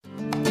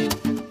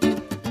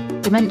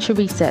dementia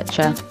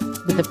researcher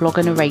with a blog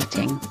and a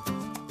rating.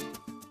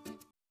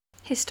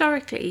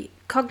 Historically,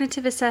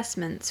 cognitive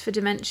assessments for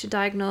dementia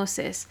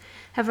diagnosis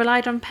have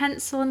relied on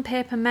pencil and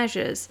paper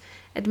measures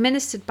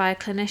administered by a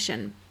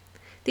clinician.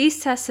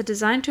 These tests are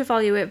designed to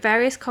evaluate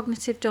various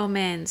cognitive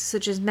domains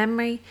such as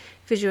memory,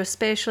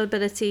 visuospatial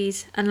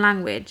abilities, and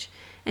language,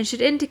 and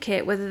should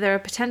indicate whether there are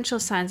potential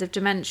signs of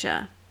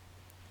dementia.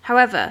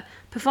 However,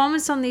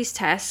 performance on these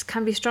tests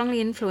can be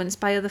strongly influenced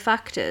by other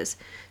factors,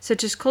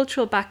 such as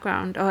cultural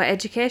background or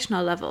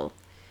educational level.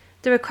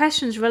 There are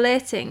questions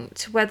relating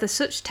to whether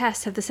such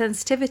tests have the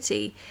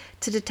sensitivity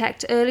to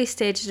detect early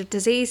stages of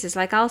diseases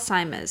like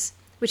Alzheimer's,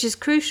 which is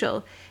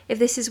crucial if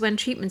this is when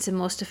treatments are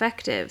most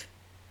effective.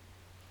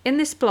 In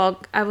this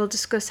blog, I will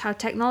discuss how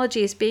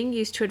technology is being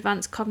used to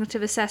advance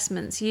cognitive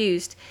assessments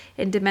used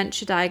in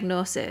dementia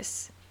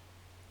diagnosis.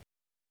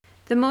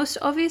 The most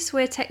obvious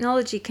way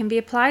technology can be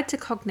applied to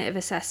cognitive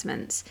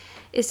assessments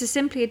is to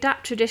simply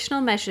adapt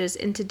traditional measures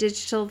into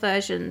digital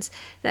versions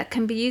that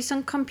can be used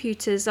on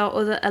computers or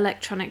other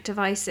electronic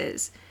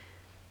devices.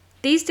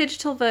 These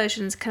digital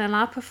versions can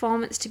allow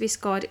performance to be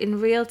scored in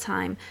real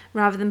time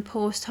rather than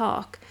post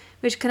hoc,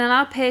 which can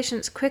allow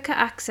patients quicker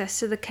access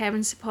to the care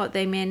and support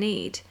they may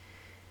need.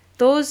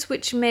 Those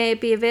which may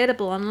be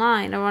available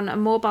online or on a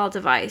mobile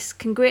device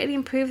can greatly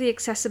improve the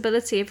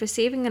accessibility of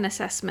receiving an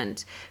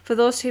assessment for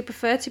those who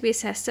prefer to be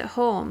assessed at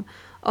home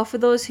or for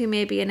those who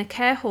may be in a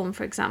care home,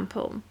 for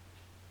example.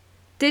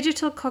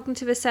 Digital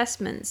cognitive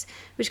assessments,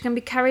 which can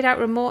be carried out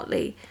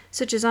remotely,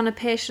 such as on a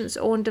patient's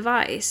own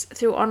device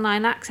through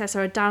online access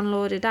or a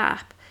downloaded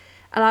app,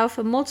 allow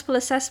for multiple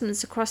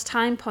assessments across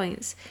time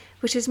points,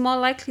 which is more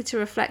likely to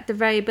reflect the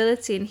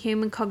variability in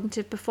human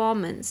cognitive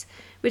performance,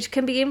 which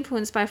can be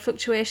influenced by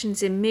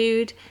fluctuations in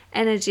mood,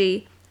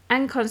 energy,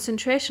 and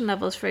concentration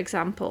levels, for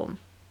example.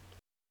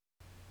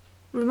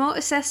 Remote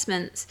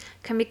assessments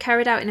can be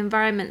carried out in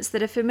environments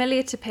that are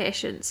familiar to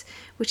patients,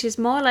 which is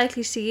more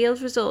likely to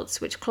yield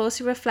results which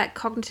closely reflect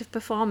cognitive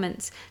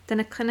performance than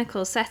a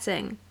clinical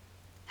setting.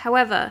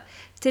 However,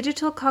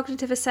 digital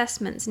cognitive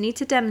assessments need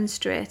to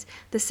demonstrate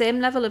the same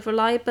level of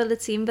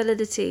reliability and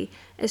validity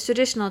as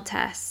traditional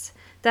tests.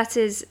 That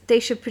is,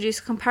 they should produce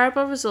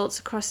comparable results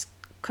across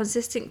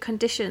consistent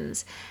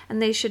conditions,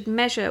 and they should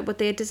measure what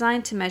they are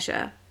designed to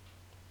measure.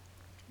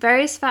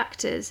 Various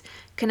factors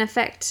can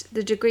affect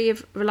the degree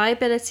of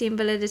reliability and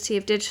validity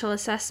of digital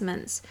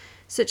assessments,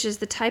 such as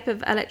the type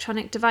of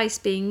electronic device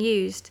being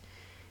used.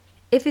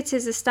 If it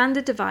is a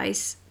standard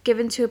device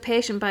given to a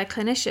patient by a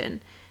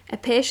clinician, a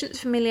patient's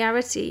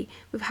familiarity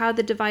with how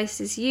the device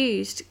is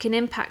used can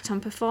impact on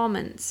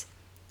performance.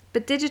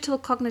 But digital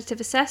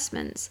cognitive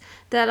assessments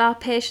that allow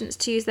patients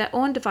to use their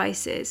own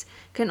devices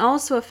can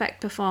also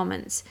affect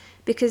performance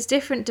because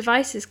different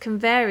devices can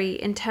vary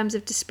in terms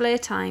of display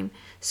time,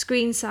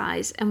 screen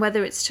size, and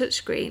whether it's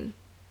touchscreen.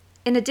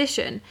 In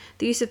addition,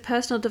 the use of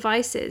personal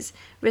devices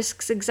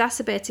risks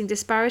exacerbating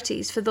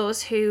disparities for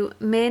those who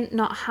may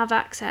not have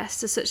access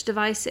to such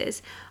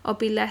devices or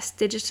be less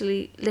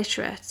digitally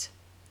literate.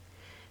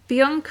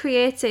 Beyond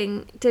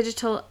creating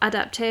digital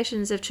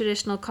adaptations of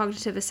traditional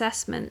cognitive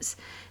assessments,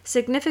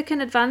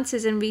 significant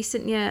advances in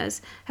recent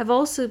years have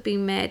also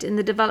been made in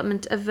the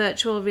development of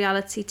virtual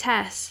reality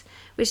tests,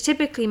 which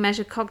typically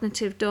measure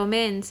cognitive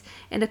domains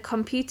in a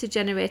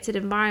computer-generated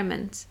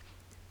environment.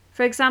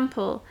 For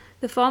example,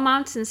 the Four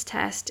Mountains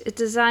test is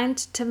designed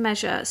to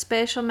measure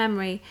spatial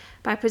memory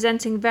by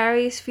presenting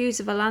various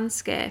views of a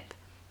landscape.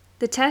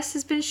 The test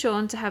has been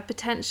shown to have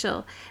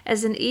potential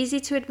as an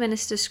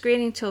easy-to-administer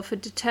screening tool for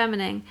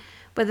determining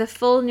whether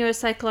full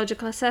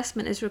neuropsychological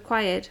assessment is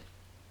required.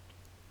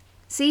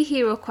 See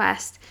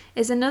HeroQuest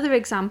is another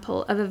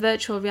example of a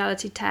virtual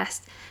reality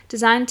test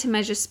designed to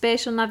measure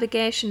spatial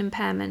navigation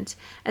impairment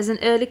as an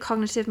early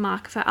cognitive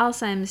marker for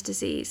Alzheimer's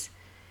disease.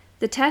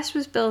 The test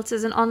was built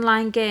as an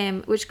online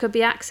game which could be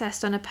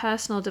accessed on a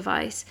personal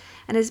device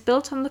and is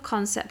built on the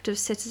concept of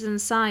citizen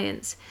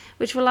science,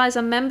 which relies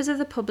on members of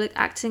the public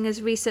acting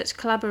as research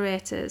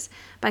collaborators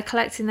by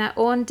collecting their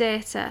own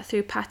data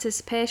through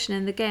participation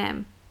in the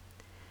game.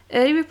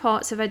 Early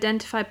reports have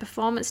identified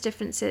performance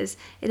differences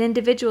in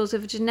individuals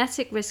with a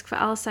genetic risk for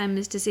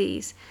Alzheimer's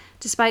disease,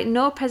 despite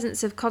no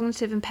presence of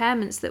cognitive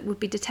impairments that would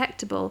be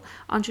detectable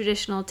on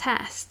traditional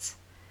tests.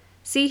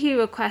 See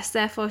HeroQuest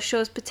therefore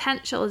shows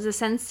potential as a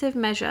sensitive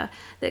measure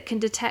that can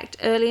detect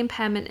early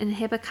impairment in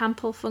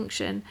hippocampal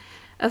function,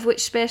 of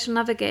which spatial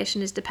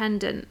navigation is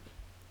dependent.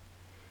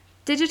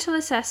 Digital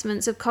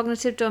assessments of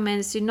cognitive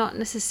domains do not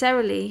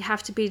necessarily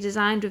have to be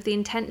designed with the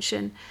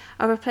intention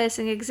of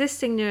replacing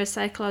existing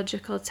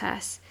neuropsychological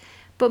tests,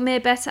 but may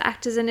better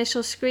act as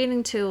initial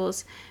screening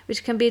tools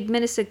which can be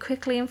administered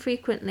quickly and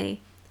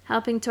frequently,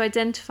 helping to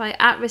identify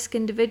at-risk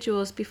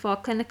individuals before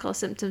clinical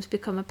symptoms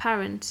become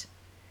apparent.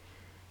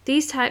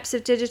 These types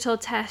of digital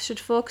tests should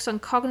focus on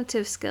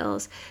cognitive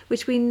skills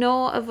which we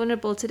know are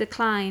vulnerable to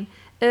decline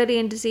early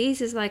in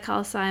diseases like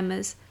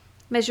Alzheimer's,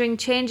 measuring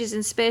changes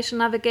in spatial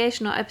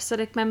navigation or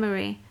episodic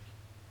memory.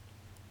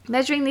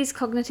 Measuring these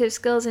cognitive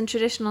skills in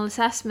traditional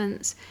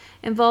assessments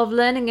involve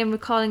learning and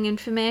recalling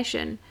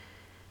information,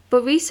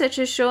 But research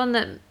has shown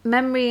that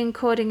memory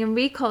encoding and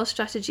recall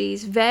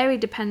strategies vary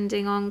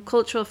depending on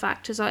cultural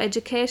factors or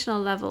educational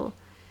level.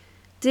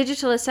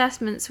 Digital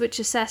assessments which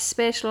assess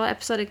spatial or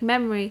episodic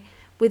memory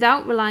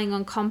without relying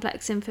on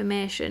complex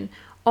information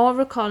or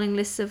recalling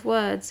lists of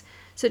words,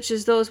 such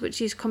as those which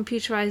use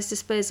computerized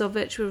displays or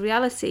virtual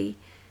reality,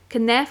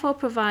 can therefore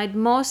provide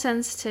more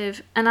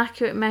sensitive and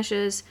accurate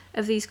measures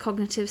of these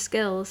cognitive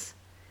skills.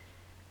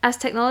 As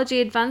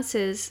technology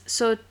advances,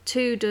 so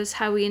too does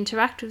how we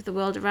interact with the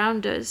world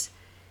around us.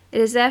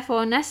 It is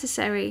therefore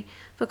necessary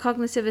for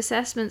cognitive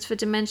assessments for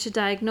dementia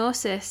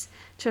diagnosis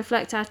to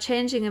reflect our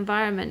changing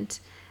environment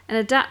and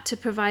adapt to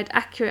provide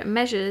accurate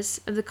measures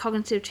of the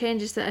cognitive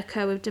changes that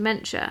occur with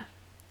dementia.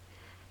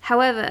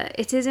 However,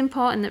 it is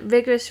important that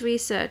rigorous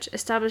research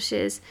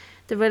establishes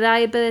the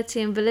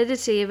reliability and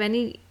validity of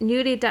any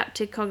newly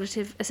adapted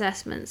cognitive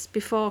assessments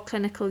before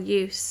clinical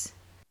use.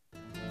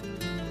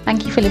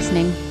 Thank you for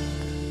listening.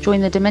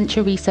 Join the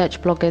Dementia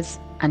Research bloggers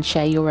and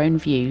share your own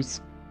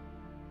views.